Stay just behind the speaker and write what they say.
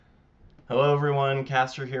Hello everyone,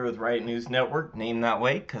 Castor here with Right News Network, named that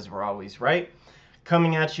way because we're always right.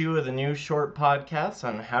 Coming at you with a new short podcast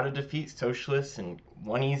on how to defeat socialists in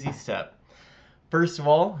one easy step. First of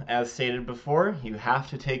all, as stated before, you have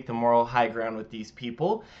to take the moral high ground with these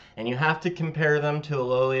people, and you have to compare them to the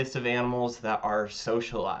lowliest of animals that are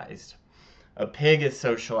socialized. A pig is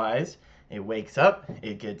socialized. It wakes up,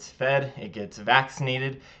 it gets fed, it gets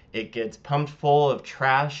vaccinated, it gets pumped full of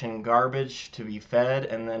trash and garbage to be fed,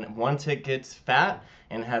 and then once it gets fat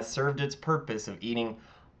and has served its purpose of eating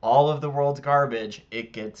all of the world's garbage,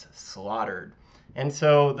 it gets slaughtered. And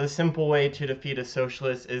so the simple way to defeat a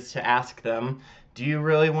socialist is to ask them, do you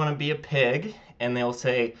really want to be a pig? And they'll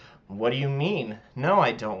say, what do you mean? No,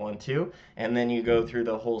 I don't want to. And then you go through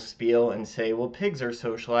the whole spiel and say, well, pigs are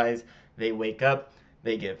socialized. They wake up,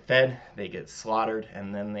 they get fed, they get slaughtered,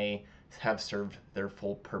 and then they have served their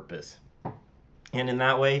full purpose. And in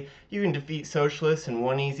that way, you can defeat socialists in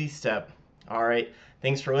one easy step. All right,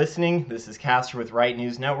 thanks for listening. This is Castor with Right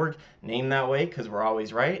News Network, named that way because we're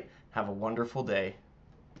always right. Have a wonderful day.